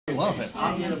love it.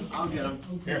 I'll get them. I'll get them.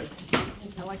 Here.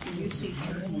 I like the UC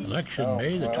shirt. Election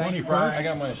May the 21st. I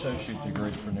got my associate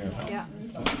degree from there. Yeah.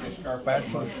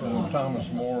 Bachelor's from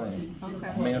Thomas More and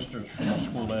Okay. master's from a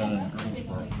school down in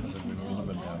Greensboro because we were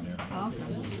living down there. Okay.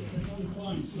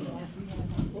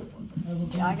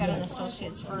 Yeah, I got an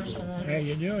associate's first and then How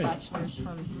you doing? bachelor's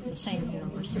from the same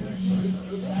university,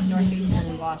 Northeastern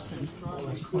in Boston.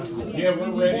 Yeah,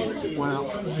 we're ready. Well,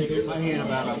 I had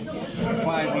about a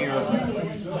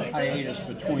 5-year hiatus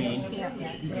between, Yeah.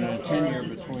 and a 10-year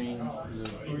between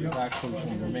the bachelor's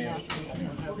and the master's.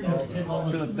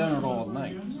 Because I've done it all at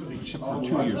night, except for 2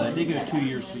 years. I did go 2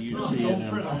 years to UC and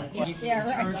then. Yeah,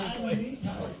 right.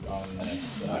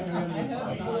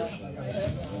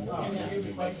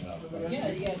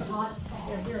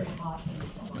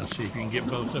 Let's see if you can get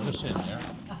both of us in there.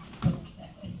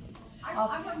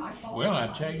 Well, I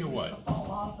tell you what,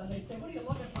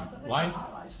 life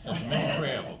has many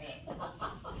travels.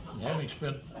 And having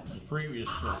spent the previous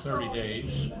 30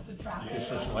 days, just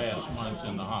this last month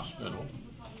in the hospital,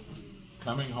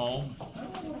 coming home,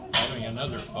 having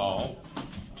another fall,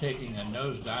 taking a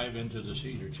nosedive into the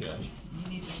cedar chest. You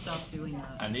need to stop doing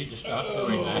that. I need to stop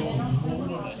doing that.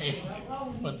 Hey,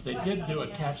 but they did do a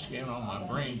CAT scan on my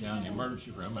brain down in the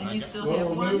emergency room, and You still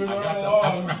have one?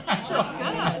 That's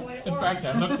good. In fact,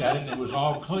 I looked at it and it was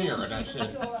all clear, and I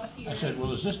said,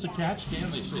 well, is this the CAT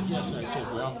scan? They said, yes. I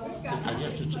said, well, I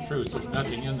guess it's the truth. There's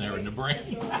nothing in there in the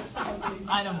brain.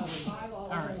 I don't believe it. All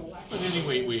right. But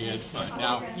anyway, we had fun.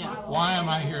 Now, why am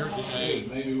I here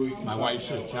today? My wife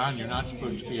says, John, you're not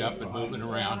supposed to be up and moving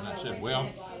around. And I said, well,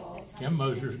 Kim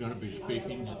Moser's going to be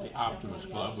speaking at the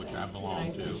Optimist Club, which I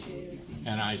belong to.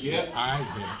 And I said, I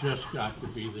have just got to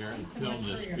be there and film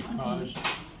this because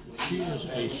she is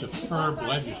a superb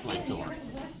legislator.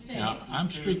 Now, I'm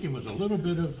speaking with a little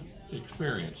bit of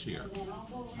experience here.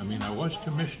 I mean, I was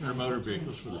Commissioner of Motor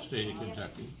Vehicles for the state of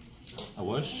Kentucky. I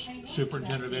was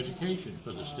Superintendent of Education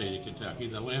for the state of Kentucky,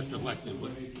 the last elected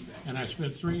one. And I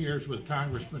spent 3 years with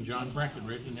Congressman John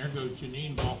Breckinridge, and there goes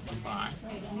Janine walking by,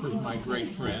 who's my great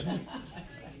friend.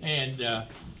 And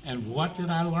what did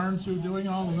I learn through doing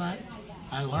all of that?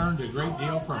 I learned a great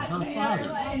deal from her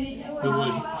father, who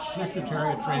was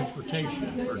Secretary of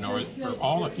Transportation for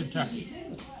all of Kentucky.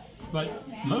 But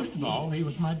most of all, he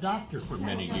was my doctor for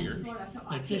many years.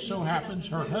 It just so happens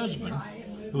her husband,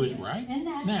 who is right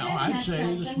now, I'd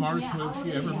say the smartest move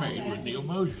she ever made was Neil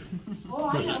Mosier.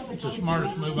 Because the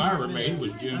smartest move I ever made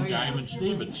was June Diamond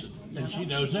Stephenson. And she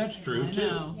knows that's true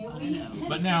too.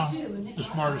 But now, the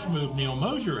smartest move Neil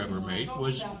Mosier ever made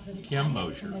was Kim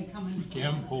Mosier.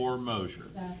 Kim Poor Mosier.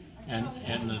 And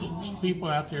the people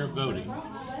out there voting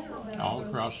all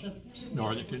across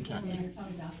northern Kentucky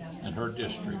and her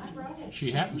district,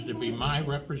 she happens to be my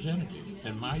representative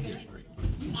in my district.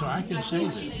 And so I can say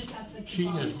this, she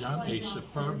has done a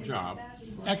superb job,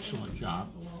 excellent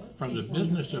job, from the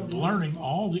business of learning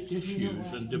all the issues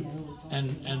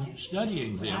and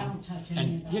studying them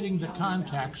and getting the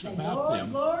contacts about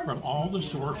them from all the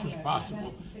sources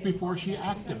possible before she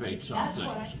activates on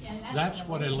things. That's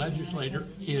what a legislator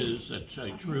is. That's a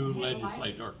true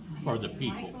legislator for the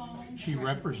people. She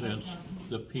represents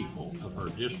the people of her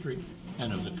district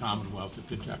and of the Commonwealth of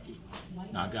Kentucky.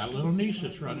 Now, I've got a little niece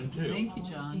that's running too. Thank you,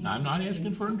 John. Now, I'm not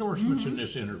asking for endorsements in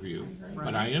this interview,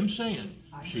 but I am saying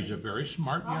she's a very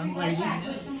smart young lady,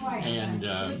 and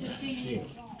she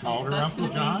called her Uncle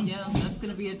John. Yeah, that's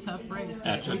going to be a tough race.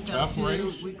 That's a tough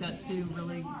race. We've got two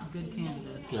really good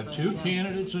candidates. Got two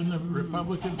candidates in the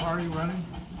Republican Party running,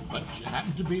 but she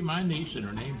happens to be my niece, and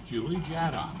her name's Julie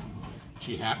Jaddock.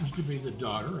 She happens to be the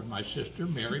daughter of my sister,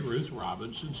 Mary Ruth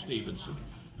Robinson Stephenson,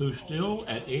 who's still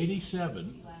at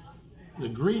 87, the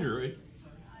greeter at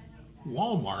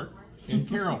Walmart in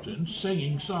Carrollton,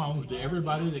 singing songs to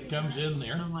everybody that comes in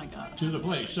there to the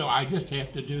place. So I just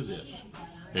have to do this.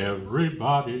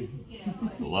 Everybody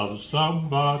loves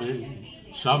somebody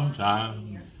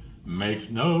sometime. Makes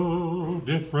no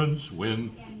difference when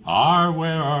or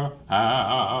where or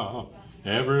how.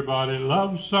 Everybody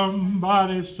loves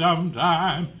somebody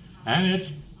sometime, and it's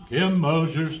Kim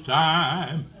Mosier's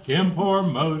time, Kim Poor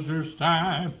Mosier's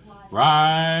time,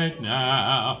 right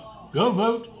now. Go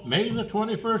vote May the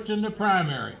 21st in the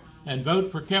primary, and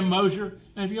vote for Kim Mosier.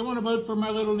 And if you want to vote for my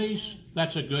little niece,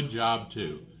 that's a good job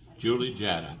too. Julie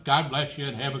Jaddock. God bless you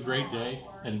and have a great day,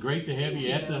 and great to have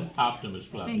you at the Optimist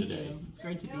Club today. You. It's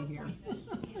great to be here.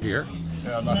 Here?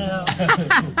 No.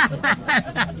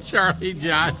 Charlie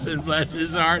Johnson, bless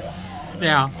his heart.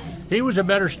 Now, he was a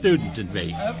better student than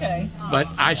me. Okay. But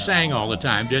I sang all the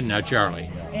time, didn't I,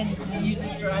 Charlie? And you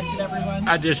distracted everyone?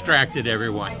 I distracted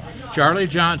everyone. Charlie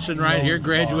Johnson right here,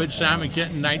 graduated Simon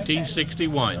Kenton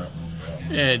 1961.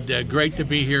 and great to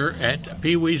be here at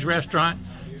Pee Wee's Restaurant.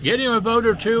 Get him a vote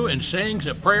or two and sings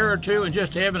a prayer or two and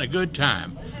just having a good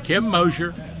time. Kim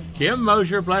Mosier,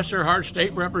 bless her heart,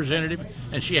 state representative,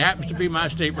 and she happens to be my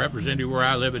state representative where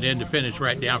I live in Independence,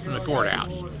 right down from the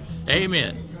courthouse.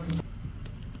 Amen.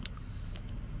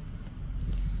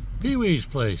 Pee Wee's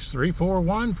Place,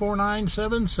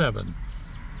 341-4977.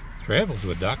 Travels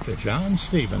with Dr. John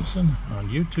Stephenson on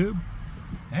YouTube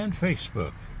and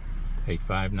Facebook.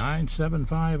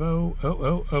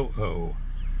 859-750-0000.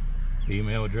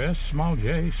 Email address small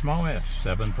j small s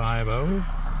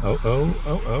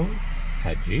 750-0000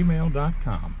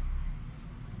 @gmail.com.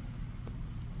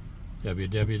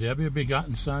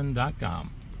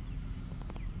 www.begottenson.com.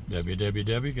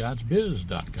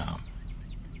 www.godsbiz.com.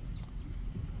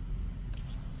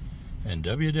 and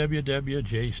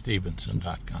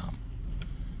www.jstephenson.com.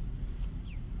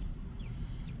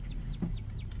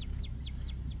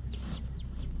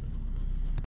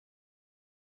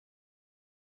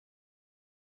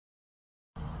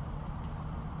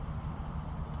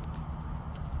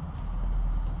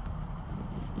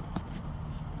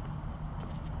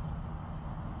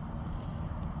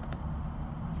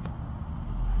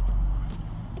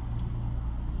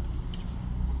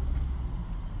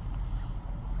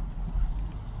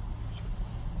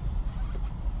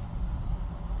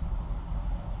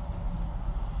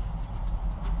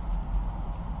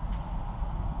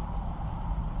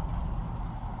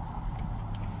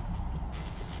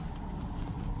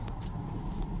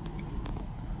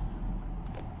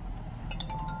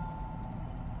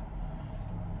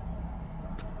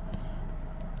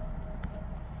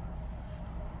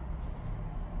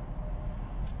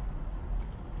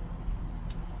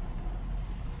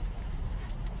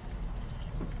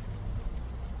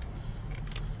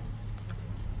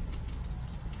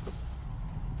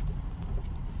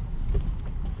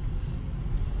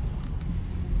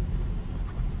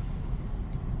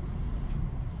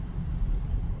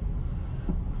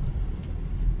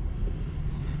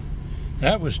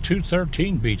 That was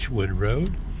 213 Beechwood Road,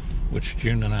 which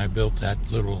June and I built that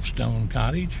little stone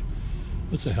cottage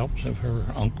with the help of her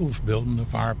uncles building the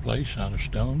fireplace out of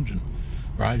stones, and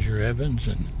Roger Evans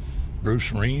and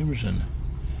Bruce Reams, and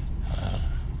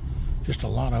just a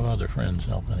lot of other friends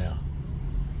helping out.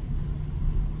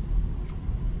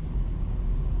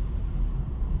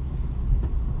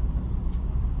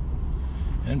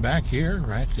 And back here,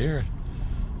 right there,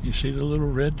 you see the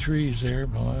little red trees there.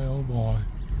 Boy, oh boy.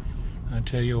 I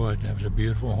tell you what, that was a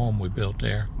beautiful home we built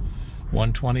there.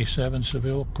 127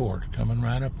 Seville Court, coming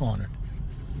right up on it.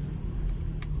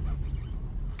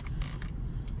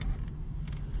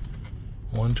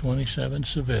 .127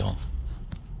 Seville.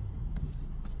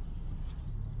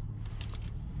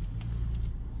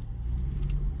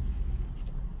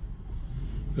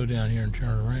 Go down here and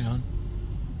turn around.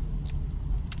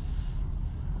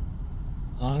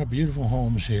 A lot of beautiful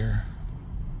homes here.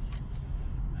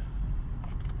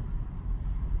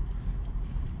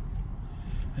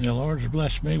 And the Lord's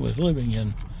blessed me with living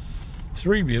in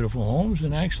 3 beautiful homes,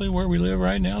 and actually where we live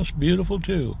right now is beautiful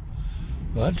too.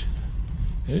 But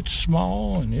it's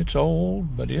small and it's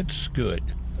old, but it's good.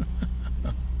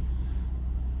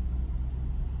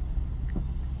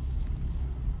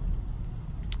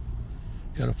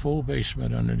 Got a full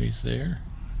basement underneath there.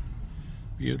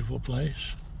 Beautiful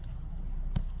place.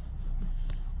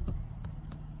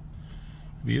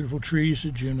 Beautiful trees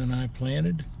that June and I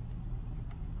planted.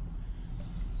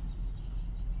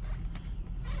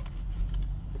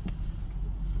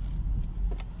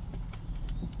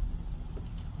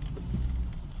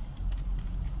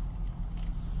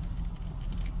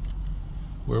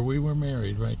 Where we were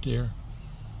married, right there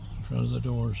in front of the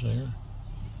doors there.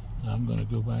 Now I'm going to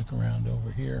go back around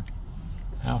over here.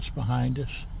 House behind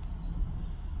us.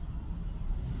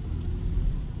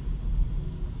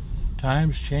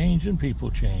 Times change and people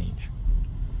change.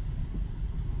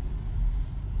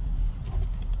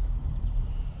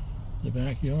 The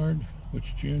backyard,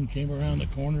 which June came around the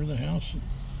corner of the house, and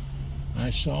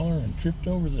I saw her and tripped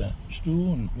over the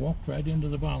stool and walked right into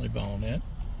the volleyball net,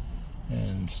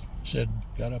 and said,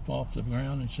 got up off the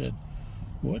ground and said,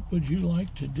 "What would you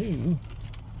like to do?"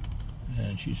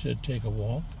 And she said, "Take a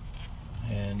walk."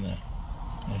 And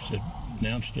I said,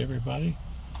 announced to everybody,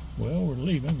 "Well, we're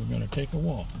leaving, we're going to take a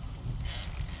walk."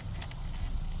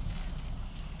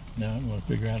 Now I'm going to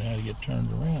figure out how to get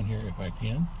turned around here if I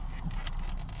can.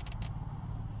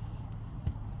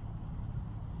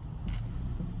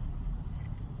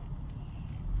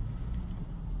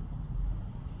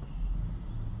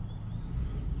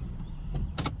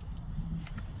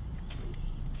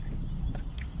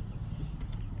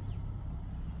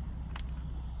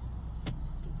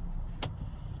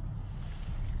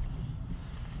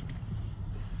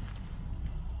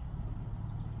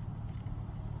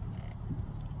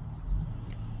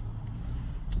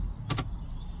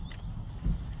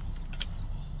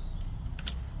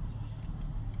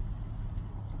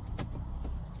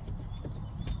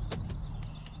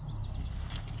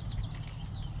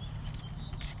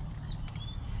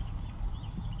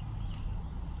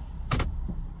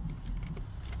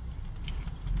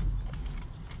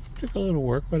 Took a little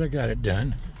work, but I got it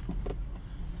done.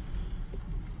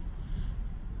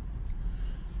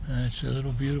 That's a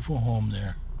little beautiful home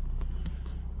there.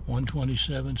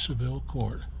 127 Seville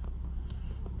Court.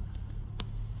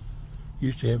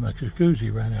 Used to have my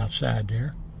jacuzzi right outside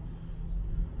there.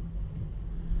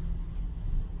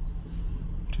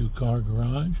 2-car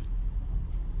garage.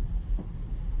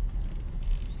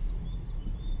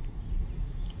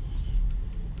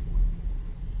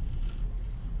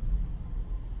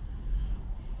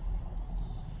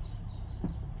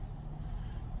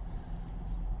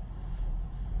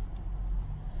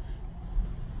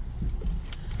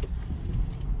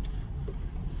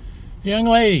 Young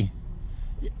lady,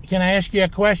 can I ask you a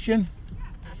question?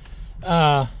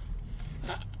 I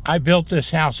built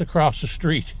this house across the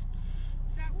street.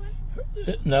 That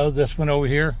one? No, this one over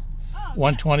here. Oh,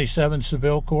 127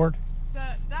 Seville Court.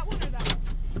 that one or that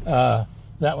one?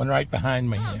 That one right behind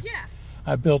me. Oh, There. yeah.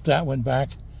 I built that one back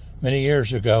many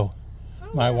years ago. Oh,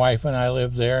 My wow. wife and I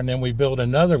lived there, and then we built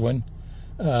another one,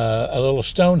 a little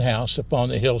stone house up on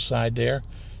the hillside there,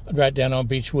 right down on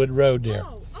Beechwood Road there.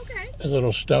 Oh, okay. A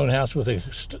little stone house with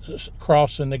a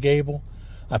cross in the gable.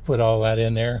 I put all that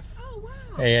in there. Oh,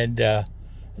 wow. And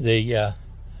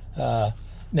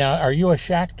now, are you a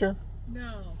Schachter?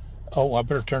 No. Oh, I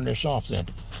better turn this off then.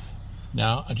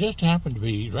 Now, I just happened to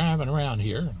be driving around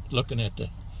here, looking at the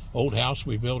old house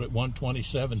we built at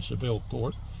 127 Seville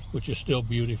Court, which is still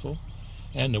beautiful,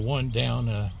 and the one down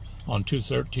on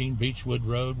 213 Beechwood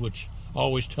Road, which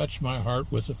always touched my heart,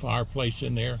 with the fireplace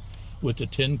in there, with the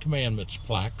 10 Commandments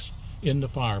plaques in the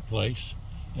fireplace,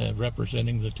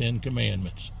 representing the 10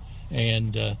 Commandments,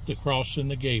 and the cross in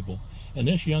the gable. And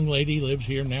this young lady lives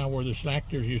here now where the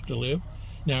Slachters used to live.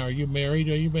 Now, are you married?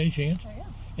 Are you by any chance? I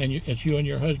am. And it's you and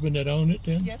your husband that own it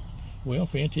then? Yes. Well,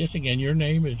 fantastic. And your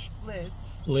name is Liz.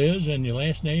 Liz, and your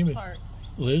last name is Hart.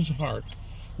 Liz Hart.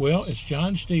 Well, it's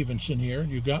John Stephenson here.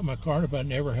 You got my card. If I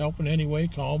can ever help in any way,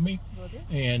 call me. Will do.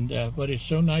 And but it's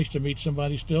so nice to meet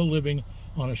somebody still living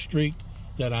on a street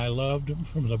that I loved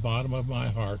from the bottom of my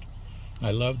heart.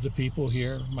 I loved the people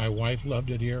here. My wife loved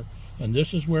it here. And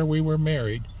this is where we were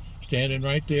married, standing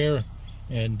right there,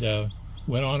 and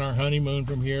went on our honeymoon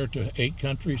from here to 8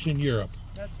 countries in Europe.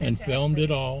 That's And fantastic. filmed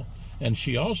it all. And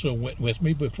she also went with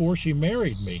me before she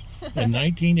married me. In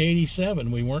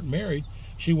 1987, we weren't married.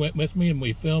 She went with me, and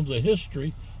we filmed the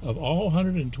history of all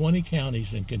 120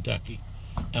 counties in Kentucky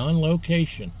on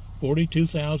location,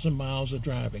 42,000 miles of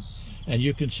driving. And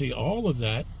you can see all of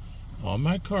that on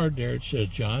my card there. It says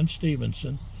John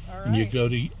Stephenson. All right. And you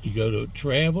go to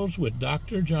Travels with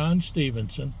Dr. John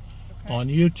Stephenson Okay. on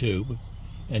YouTube,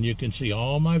 and you can see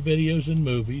all my videos and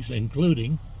movies,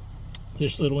 including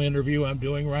this little interview I'm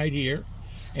doing right here.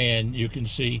 And you can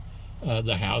see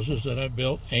the houses that I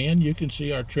built, and you can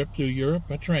see our trip through Europe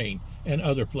by train and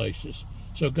other places.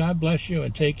 So God bless you,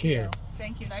 and take care.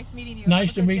 Thank you. Nice meeting you. Nice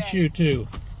Have to a good meet day. you too.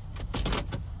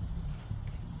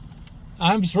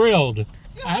 I'm thrilled.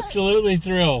 Absolutely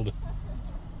thrilled.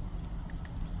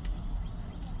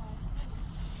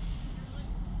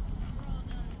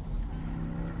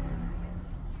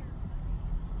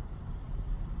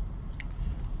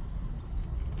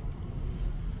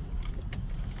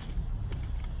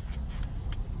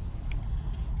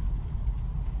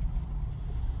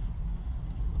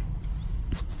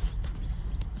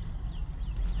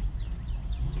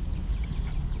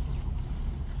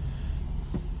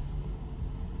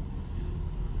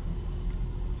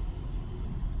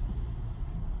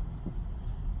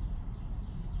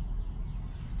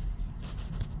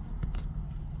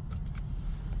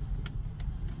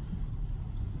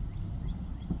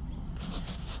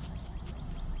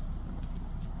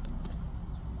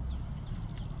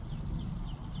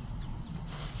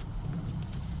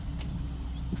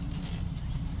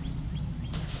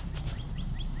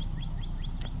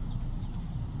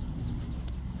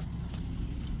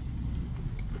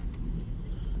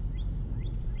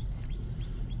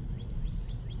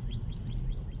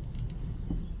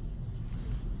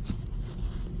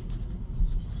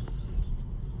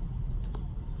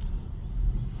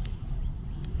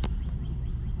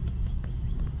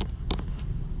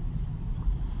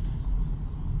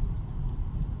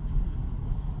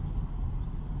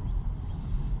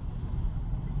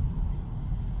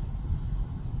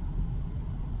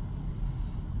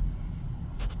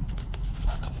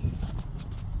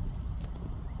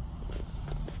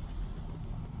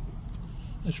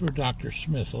 That's where Dr.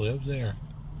 Smith lives there.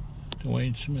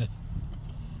 Dwayne Smith.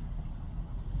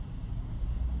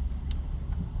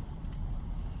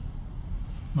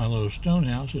 My little stone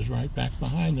house is right back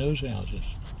behind those houses.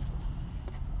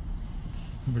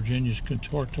 Virginia's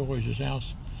Tortoise's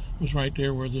house was right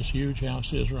there where this huge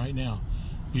house is right now.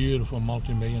 Beautiful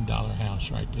multi-million-dollar house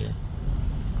right there.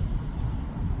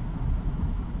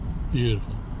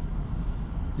 Beautiful.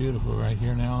 Beautiful right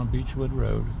here now on Beechwood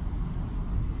Road.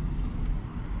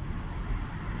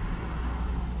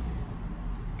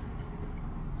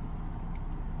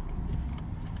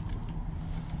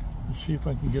 Let's see if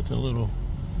I can get the little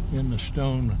in the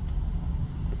stone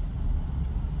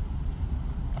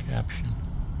caption.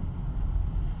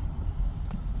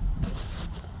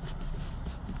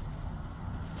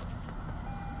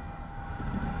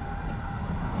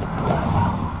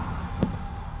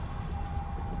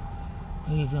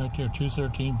 It is right there,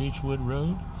 213 Beechwood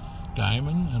Road,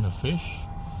 diamond and a fish,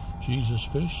 Jesus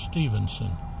Fish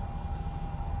Stephenson.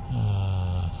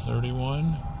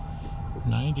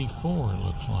 3194 it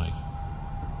looks like.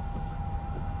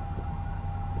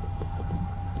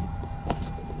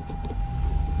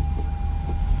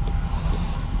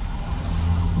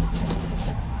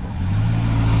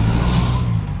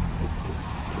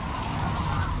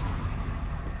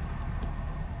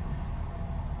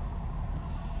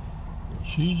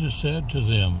 Jesus said to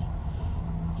them,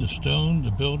 the stone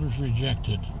the builders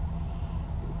rejected.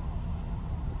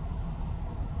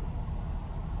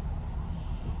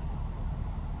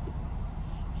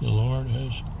 The Lord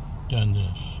has done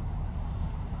this.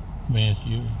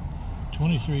 Matthew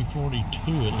 23:42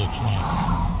 it looks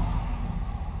like.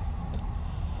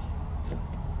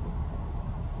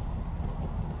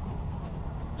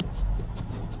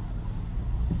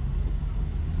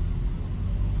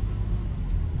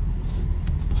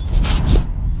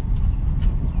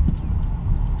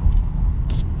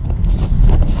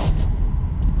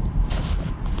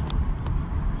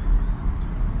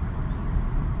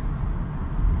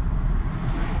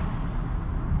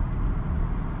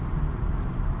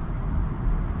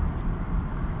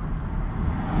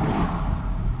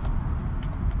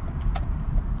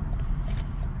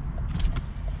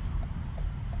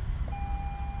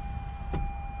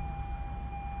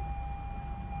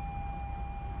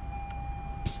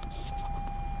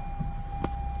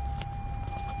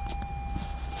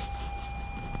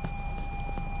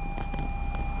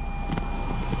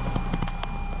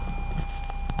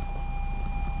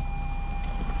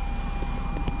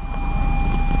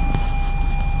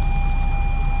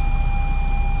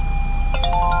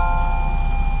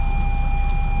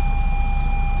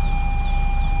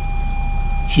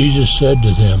 Jesus said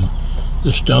to them,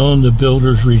 the stone the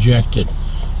builders rejected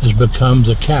has become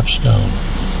the capstone.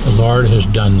 The Lord has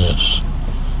done this,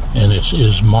 and it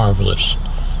is marvelous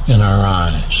in our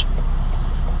eyes.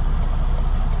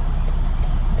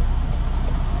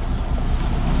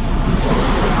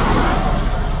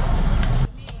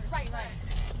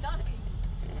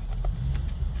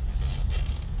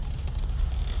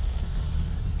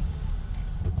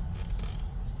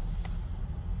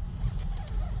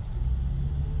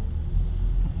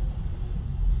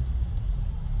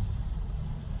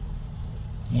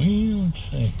 Let's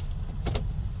see.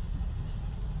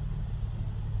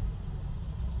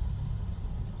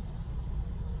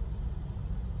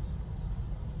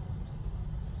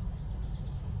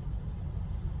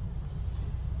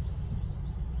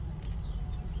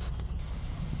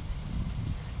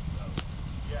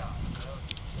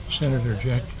 Senator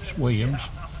Jack Williams,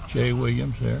 J.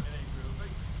 Williams there.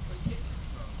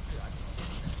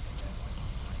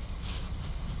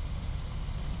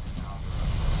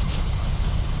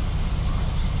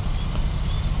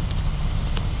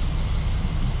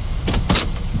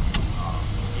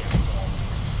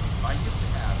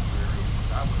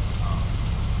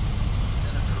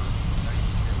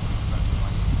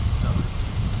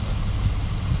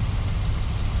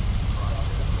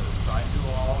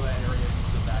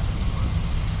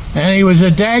 And he was a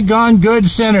daggone good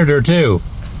senator, too.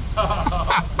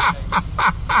 How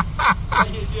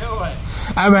you doing?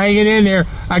 I'm hanging in there.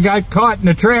 I got caught in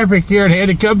the traffic here and had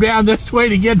to come down this way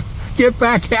to get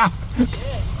back out. Yeah,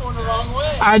 going the wrong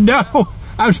way. I know.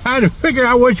 I was trying to figure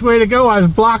out which way to go. I was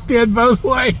blocked in both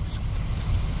ways.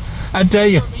 I tell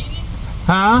you. For a meeting?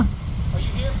 Huh? Are you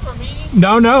here for a meeting?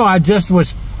 No, I just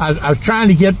was, I was trying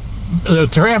to get, the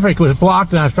traffic was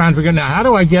blocked and I was trying to figure out, now how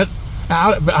do I get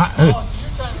out? Oh, so you're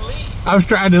trying to leave. I was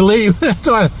trying to leave,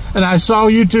 and I saw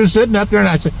you two sitting up there, and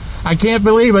I said, I can't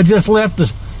believe I just left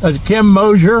Kim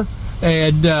Mosier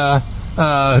and a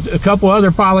couple other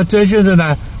politicians, and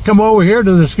I come over here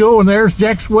to the school, and there's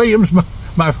Jax Williams,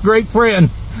 my great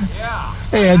friend. Yeah.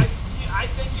 And I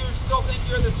think you still think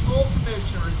you're the school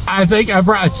commissioner. I think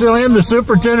I still am the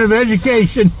Superintendent of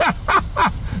Education.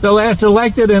 The last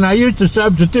elected, and I used to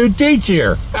substitute teach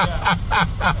here.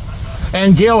 Yeah.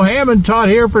 And Gil Hammond taught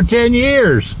here for 10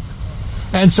 years.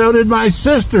 and so did my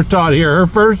sister. Taught here, her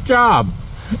first job.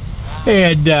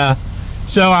 And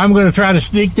so I'm going to try to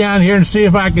sneak down here and see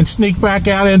if I can sneak back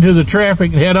out into the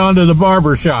traffic and head on to the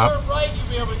barber shop. Turn right, you'll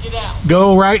be able to get out.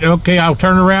 Go right. Okay, I'll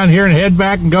turn around here and head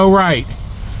back and go right.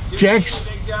 Checks.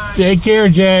 Take care,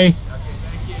 Jay. Okay,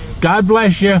 thank you. God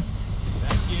bless you.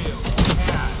 Thank you.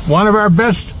 Yeah. One of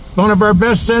our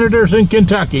best senators in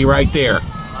Kentucky, right there.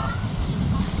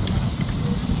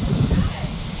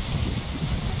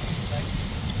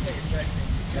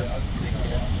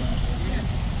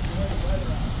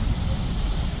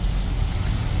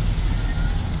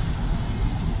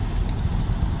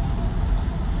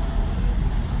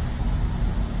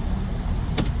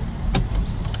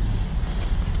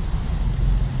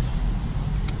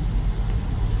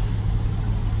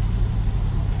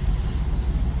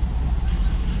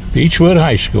 Beechwood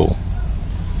High School.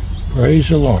 Praise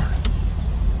the Lord.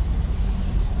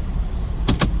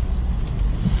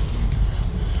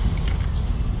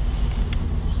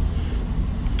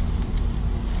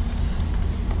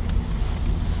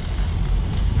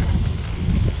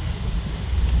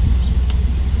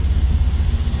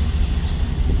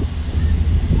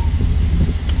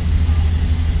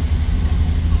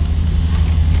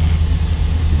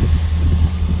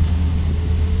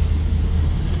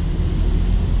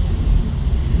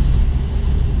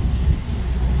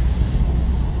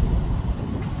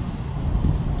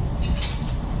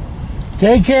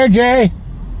 Take care, Jay.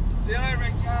 See you later,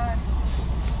 Rick John.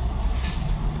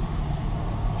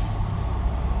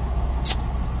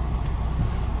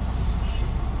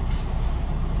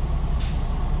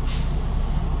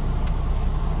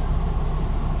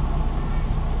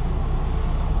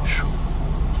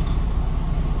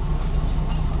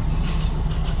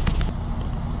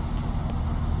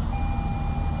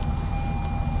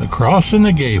 The cross and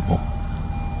the gable.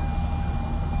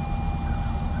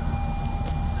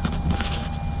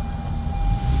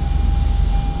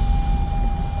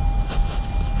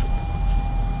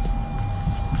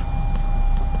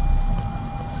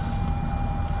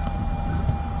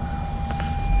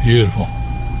 Beautiful.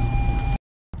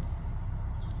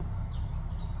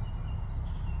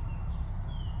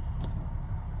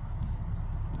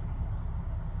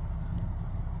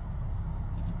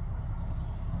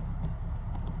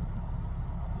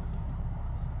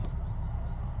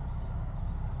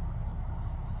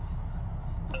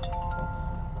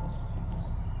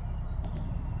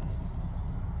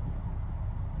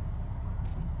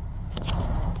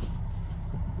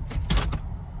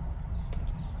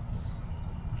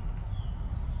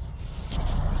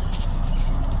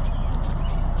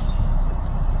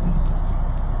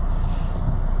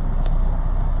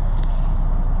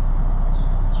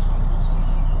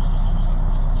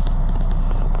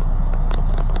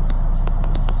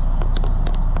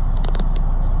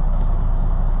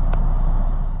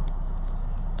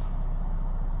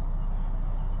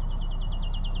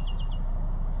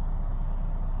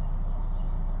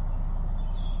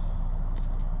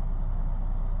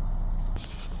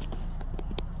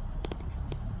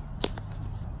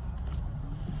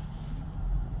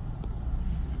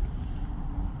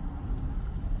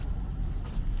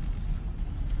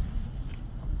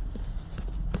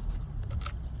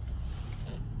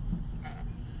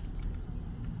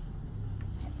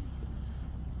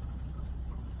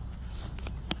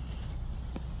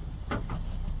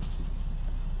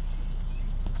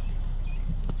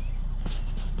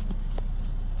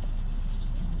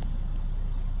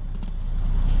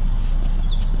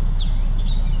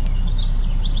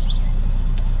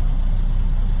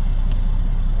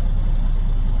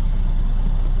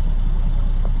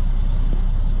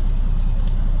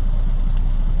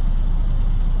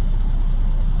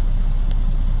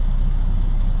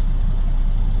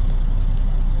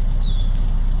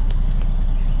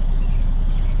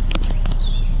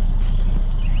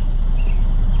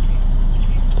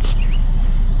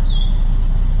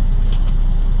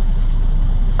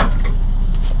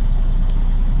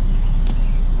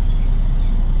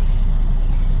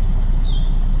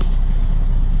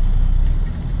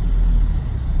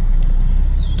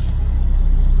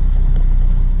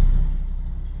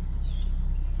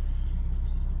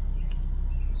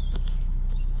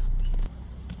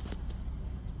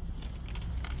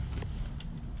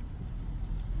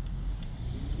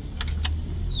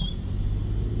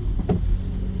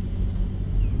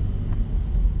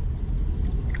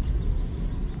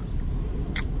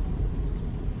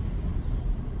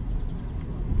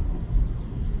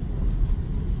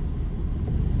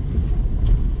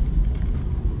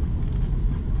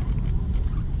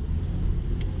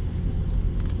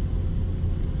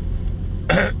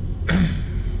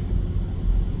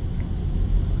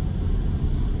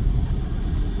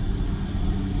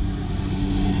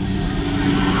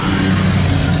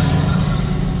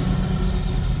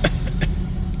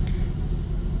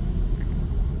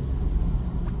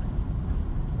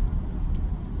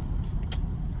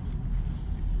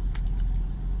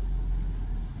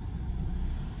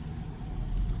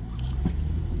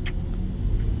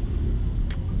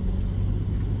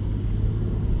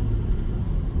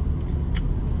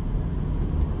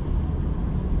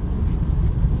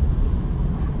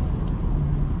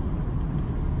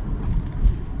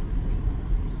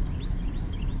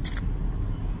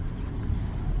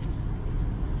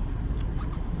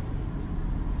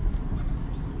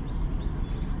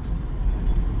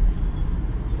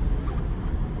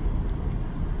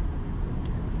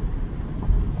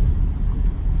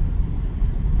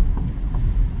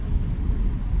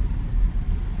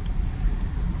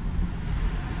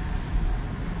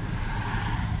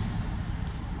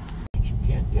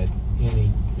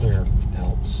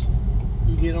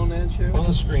 On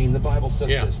the screen, the Bible says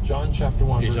Yeah. this. John chapter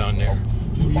 1. He's verse on there.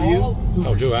 12. To all who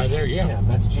Oh, do I receive there? Yeah. Him,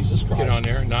 that's Jesus Christ. Get on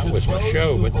there. Not To with my those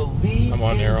show, who but believe I'm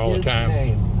on there in all the His time.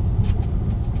 name,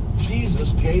 Jesus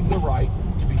gave the right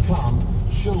to become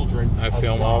children I of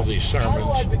film God. all these How do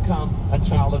I sermons become a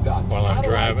child of God? while I'm How do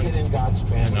driving, I get in God's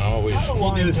family? and I always- How do You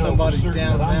I know know somebody's for certain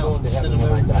down that and I'm out, going to send heaven them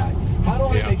when I over. die? How do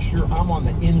I Yeah. make sure I'm on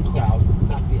the in crowd,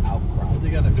 not the out crowd? They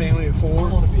got a family of I 4.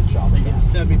 want to be a child They of get God.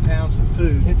 70 pounds of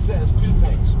food. It says two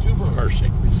things, two verbs.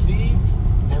 Mercy. Receive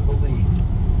and believe.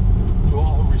 To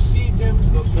all who received Him, to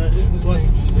those who But believed His what name,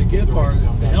 Jesus the gave good the part, right to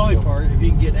become the God's healthy children. part, if you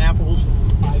can get apples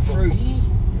I and fruit, believe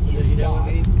He is you know what I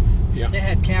God. mean? Yeah. They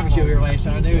had cabbage over here last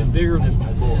time. It was bigger As than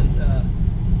my Lord.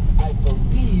 I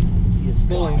believe He is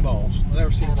bowling God. balls. I've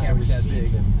never seen And I cabbage that receive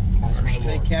big. Him as my They made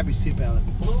Lord. cabbage soup out of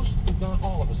it. Most, if not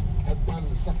all of us, have done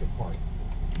the second part.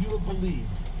 You have believed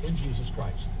in Jesus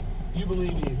Christ. You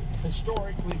believe He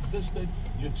historically existed.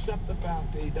 You accept the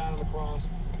fact that He died on the cross.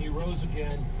 He rose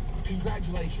again.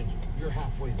 Congratulations, you're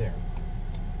halfway there.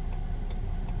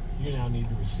 You now need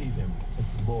to receive Him as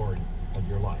the Lord of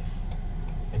your life.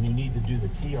 And you need to do the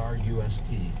TRUST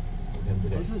with Him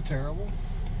today. This is terrible.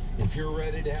 If you're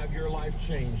ready to have your life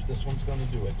changed, this one's going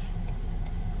to do it.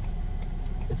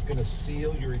 It's going to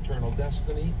seal your eternal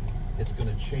destiny. It's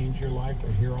going to change your life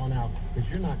from here on out, because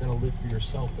you're not going to live for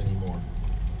yourself anymore.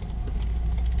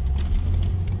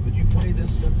 Would you pray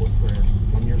this simple prayer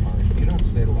in your heart? You don't have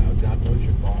to say it aloud. God knows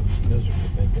your thoughts. He knows what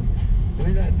you're thinking.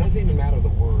 And it doesn't even matter the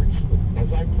words, but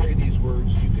as I pray these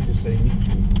words, you can just say, me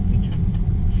too,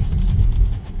 Jesus.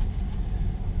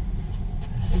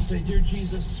 And say, dear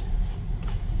Jesus,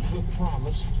 you have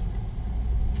promised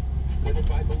that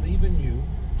if I believe in you,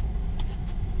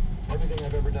 everything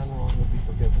I've ever done wrong will be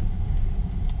forgiven.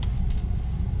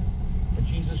 And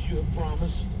Jesus, you have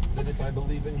promised that if I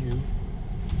believe in you,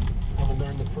 I will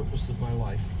learn the purpose of my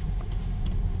life.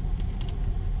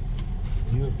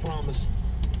 And you have promised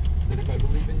that if I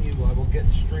believe in you, I will get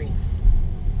strength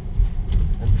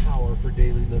and power for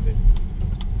daily living.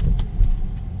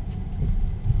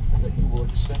 And that you will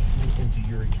accept me into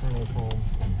your eternal home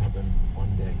in heaven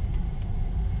one day.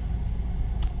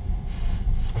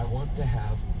 I want to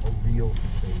have a real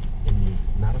faith in you,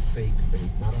 not a fake faith,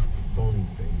 not a phony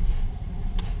faith.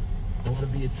 I want to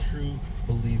be a true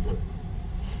believer,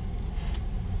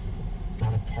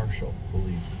 not a partial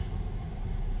believer.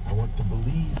 I want to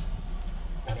believe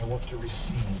and I want to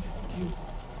receive you.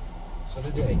 So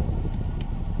today,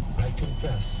 I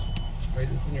confess, just pray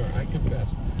this in your heart, I confess,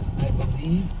 I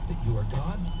believe that you are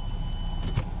God,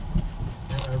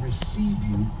 and I receive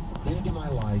you into my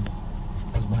life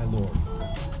as my Lord.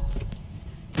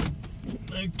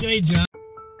 Okay, John.